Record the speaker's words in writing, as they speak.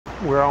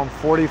We're on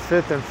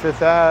 45th and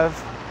 5th Ave,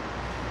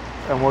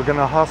 and we're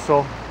gonna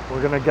hustle.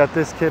 We're gonna get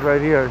this kid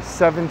right here,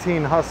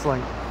 17,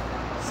 hustling.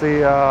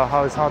 See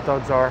how his hot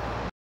dogs are.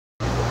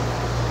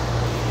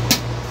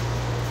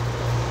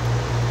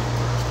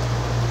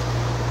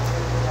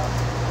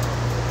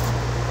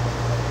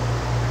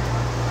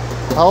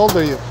 How old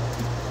are you?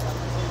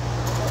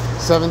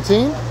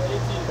 17?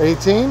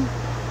 18?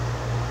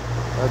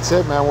 That's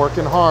it, man.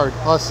 Working hard,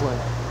 hustling.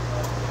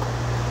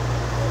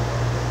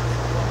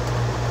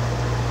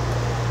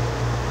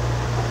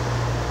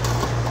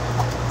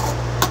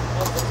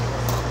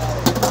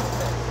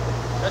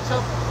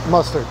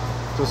 Mustard,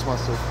 just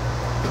mustard.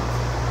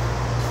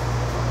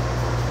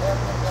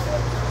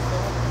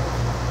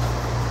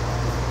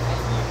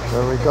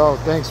 There we go.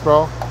 Thanks,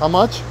 bro. How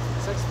much?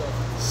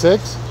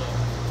 $6.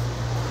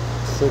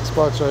 $6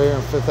 right here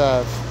on 5th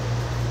Ave.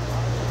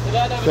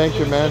 Thank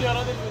you, man.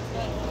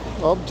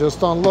 Oh,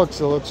 just on looks,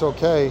 it looks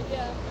okay.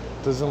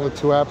 Doesn't look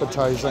too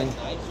appetizing.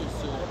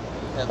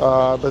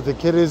 But the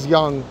kid is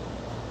young.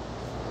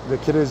 The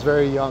kid is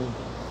very young.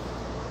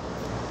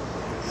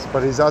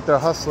 But he's out there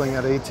hustling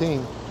at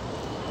 18.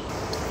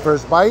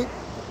 First bite.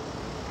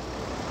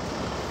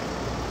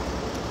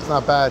 It's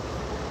not bad.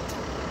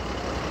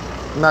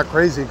 Not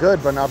crazy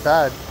good, but not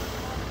bad.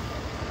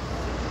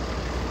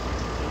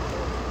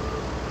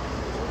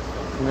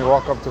 Let me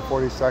walk up to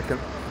 42nd.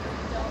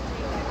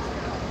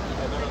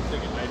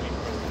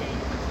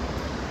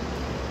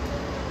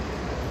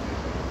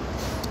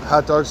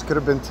 Hot dogs could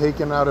have been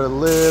taken out a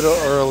little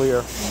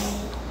earlier.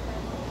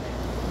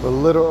 A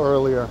little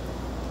earlier.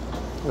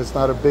 It's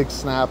not a big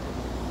snap,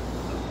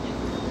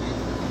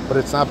 but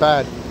it's not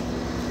bad.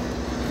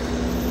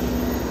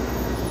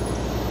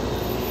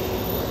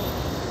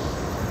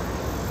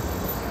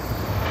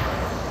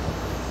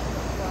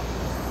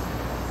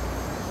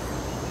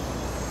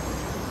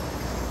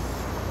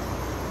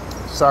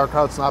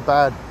 Sauerkraut's not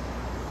bad.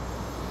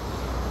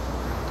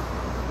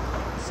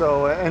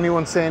 So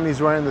anyone saying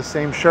he's wearing the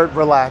same shirt,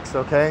 relax,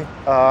 okay?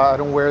 I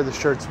don't wear the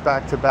shirts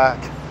back to back.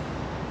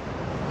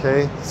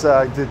 Okay, so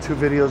I did 2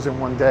 videos in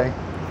one day.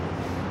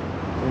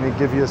 Let me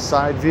give you a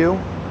side view.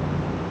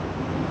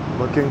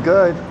 Looking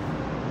good,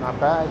 not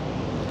bad.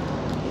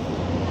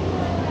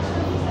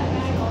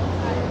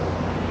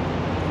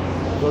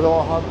 Good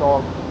old hot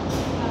dog.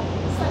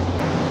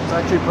 It's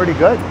actually pretty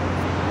good.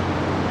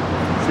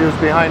 See who's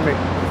behind me.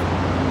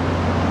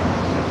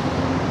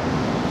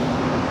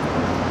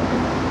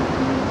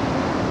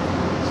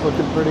 It's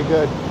looking pretty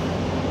good.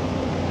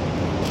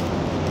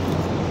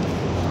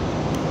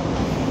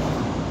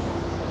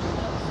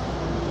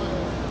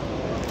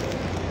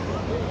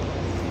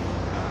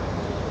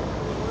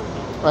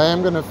 I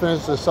am going to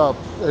finish this up.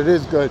 It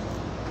is good.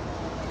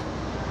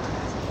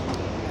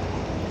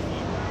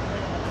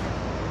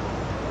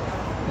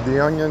 The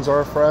onions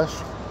are fresh.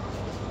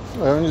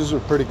 The onions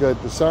are pretty good.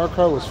 The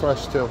sauerkraut was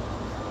fresh too.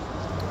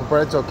 The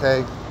bread's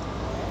okay.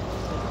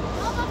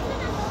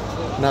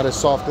 Not as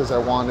soft as I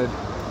wanted.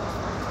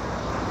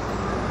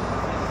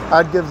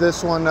 I'd give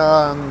this one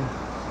a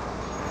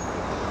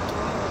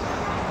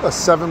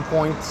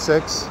 7.6.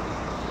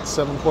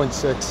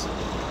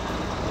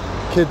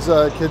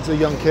 7.6. Kid's a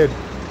young kid.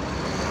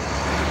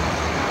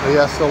 He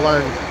has to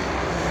learn.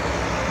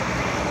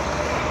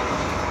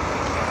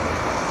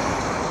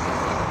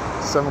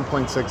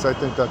 7.6, I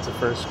think that's a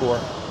fair score.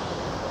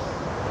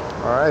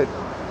 All right,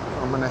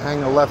 I'm gonna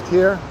hang a left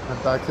here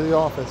and back to the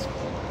office.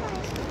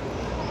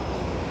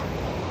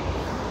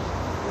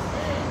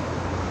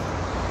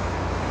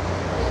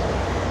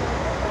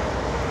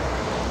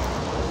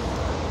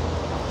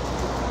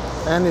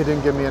 And he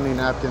didn't give me any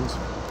napkins.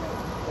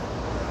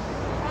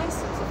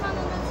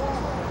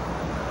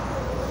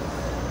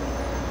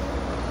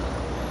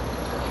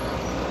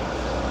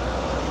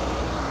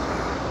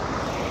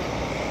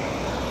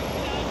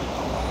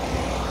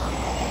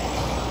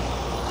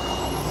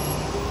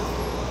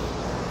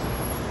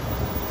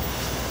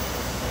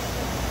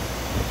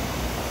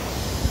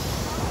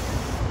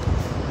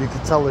 You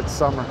can tell it's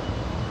summer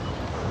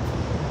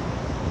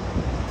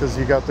because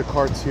you got the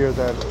carts here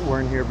that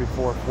weren't here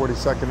before.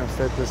 42nd and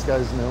 5th, this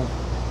guy's new.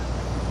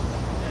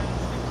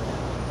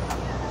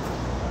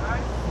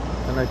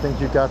 And I think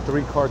you got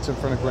 3 carts in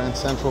front of Grand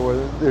Central where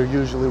there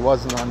usually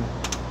was none.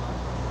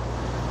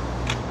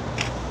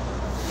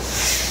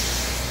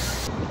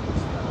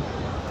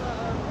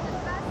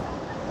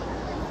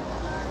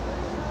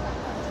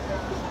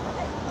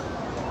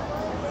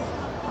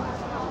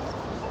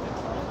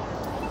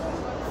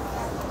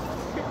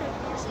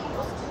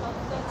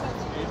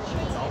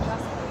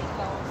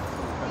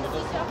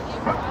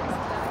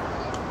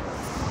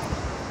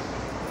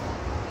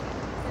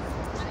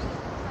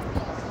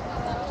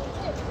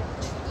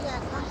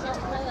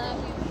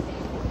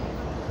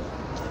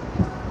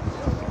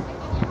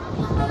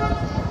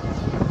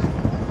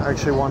 I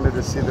actually wanted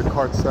to see the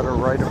carts that are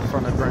right in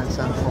front of Grand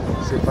Central,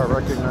 see if I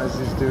recognize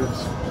these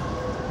dudes.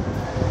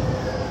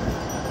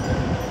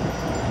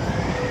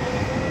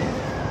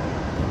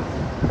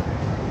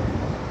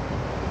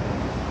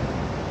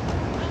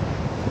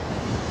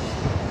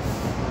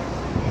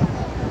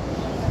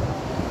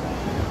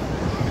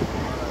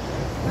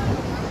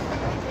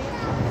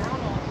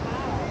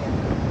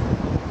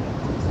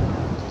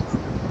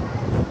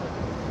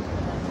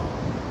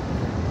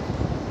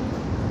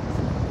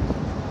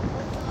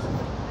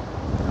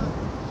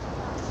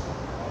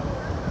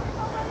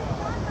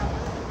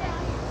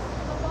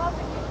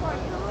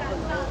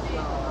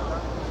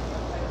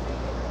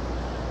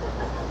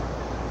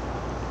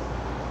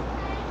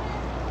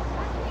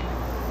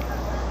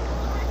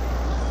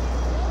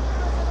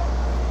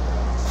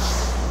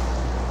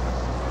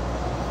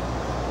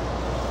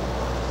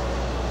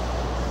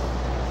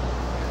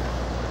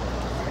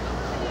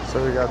 So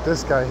we got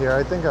this guy here.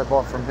 I think I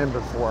bought from him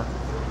before.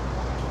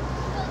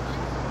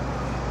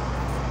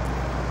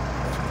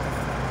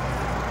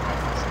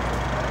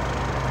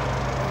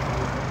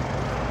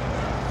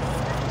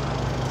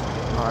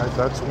 All right,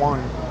 that's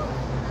one.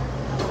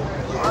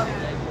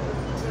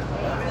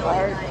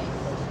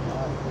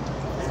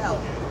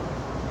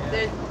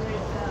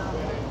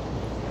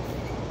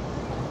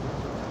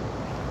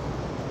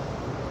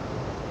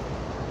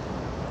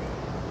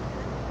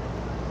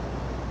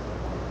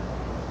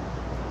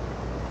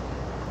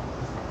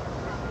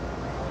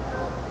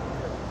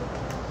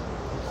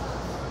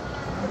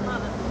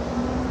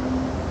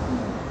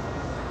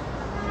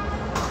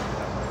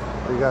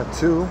 We got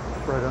two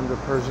right under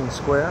Persian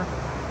Square.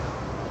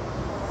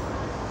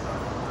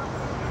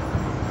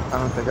 I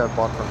don't think I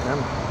bought from him.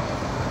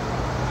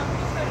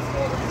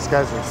 These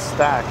guys are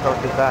stacked. Look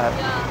at that.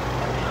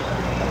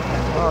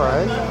 All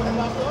right.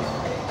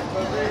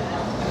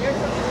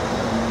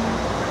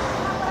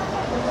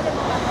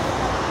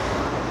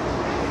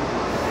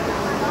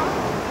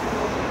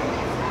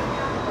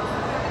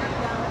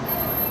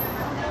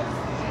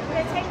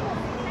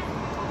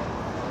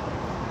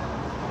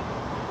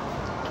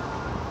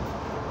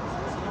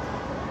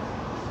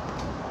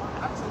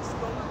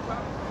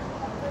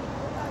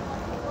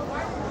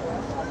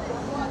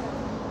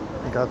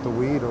 Got the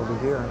weed over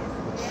here,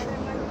 which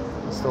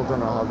I still don't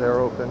know how they're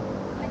open.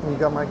 And you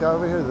got my guy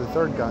over here, the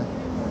third guy.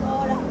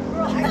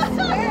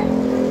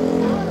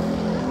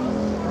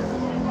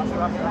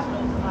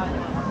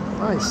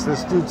 Nice,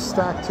 this dude's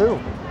stacked too. All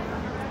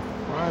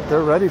right,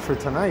 they're ready for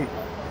tonight.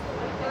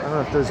 I don't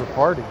know if there's a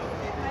party.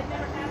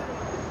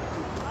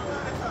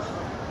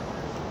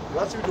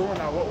 What's you doing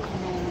now? What we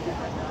doing?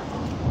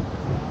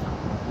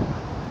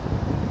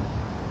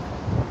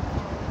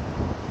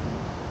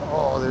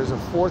 Oh, there's a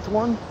fourth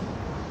one.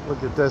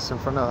 Look at this in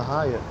front of the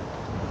Hyatt.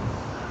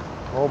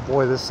 Oh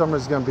boy, this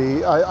summer's gonna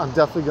be, I'm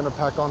definitely gonna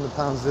pack on the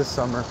pounds this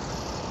summer.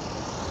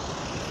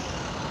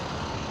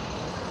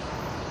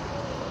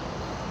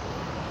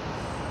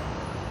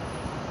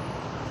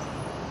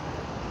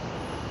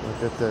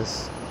 Look at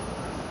this.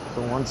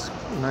 The once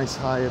nice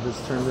Hyatt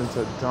has turned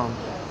into a dump.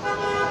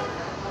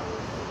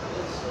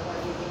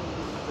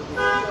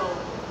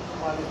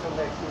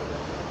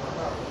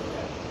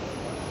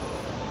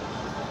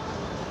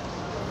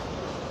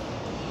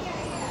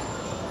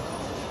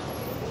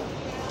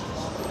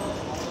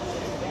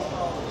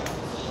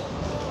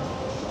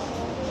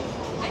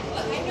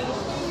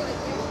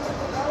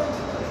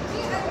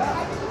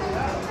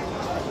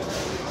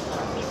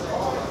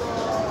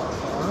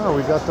 Oh,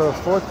 we got the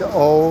fourth guy.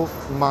 Oh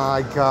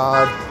my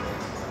God.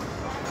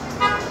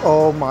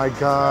 Oh my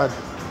God.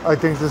 I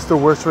think this is the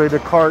worst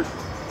rated cart.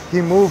 He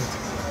moved.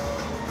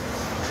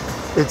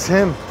 It's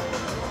him.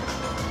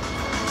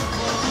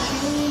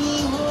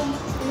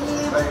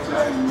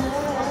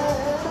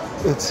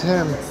 It's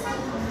him.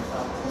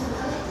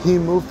 He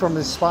moved from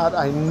his spot.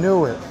 I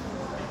knew it.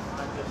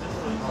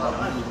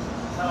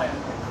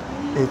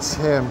 It's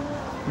him.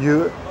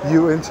 You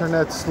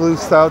internet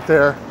sleuths out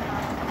there.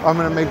 I'm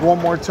gonna make one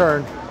more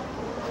turn.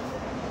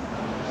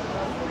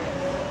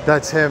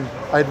 That's him.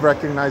 I'd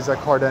recognize that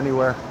cart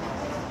anywhere.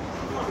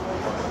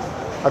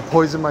 I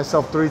poisoned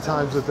myself 3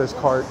 times with this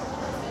cart.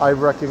 I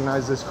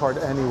recognize this cart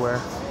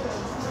anywhere.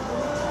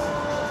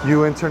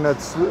 You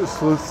internet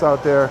sleuths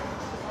out there.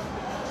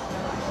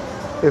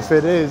 If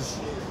it is,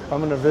 I'm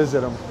gonna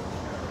visit him.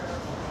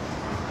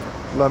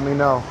 Let me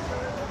know.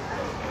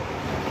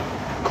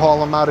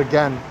 Call him out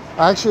again.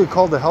 I actually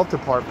called the health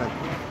department.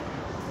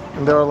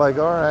 And they were like,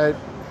 all right,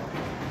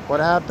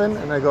 what happened?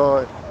 And I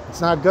go,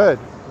 it's not good.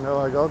 And they're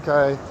like,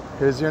 okay,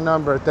 here's your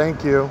number,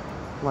 thank you.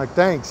 I'm like,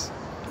 thanks.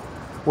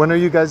 When are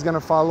you guys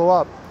gonna follow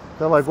up?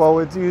 They're like, well,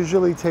 it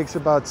usually takes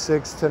about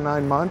 6 to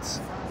 9 months.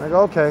 I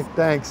go, okay,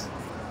 thanks.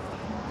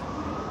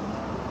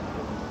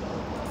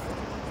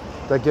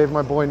 That gave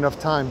my boy enough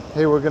time.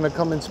 Hey, we're gonna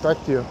come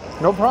inspect you.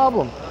 No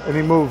problem. And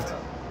he moved.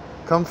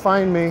 Come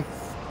find me.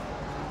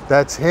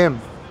 That's him.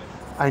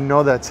 I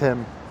know that's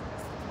him.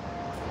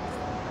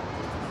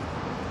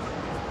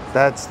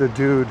 That's the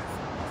dude.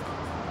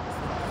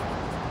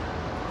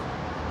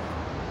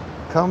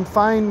 Come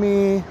find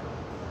me.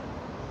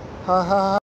 Ha ha ha.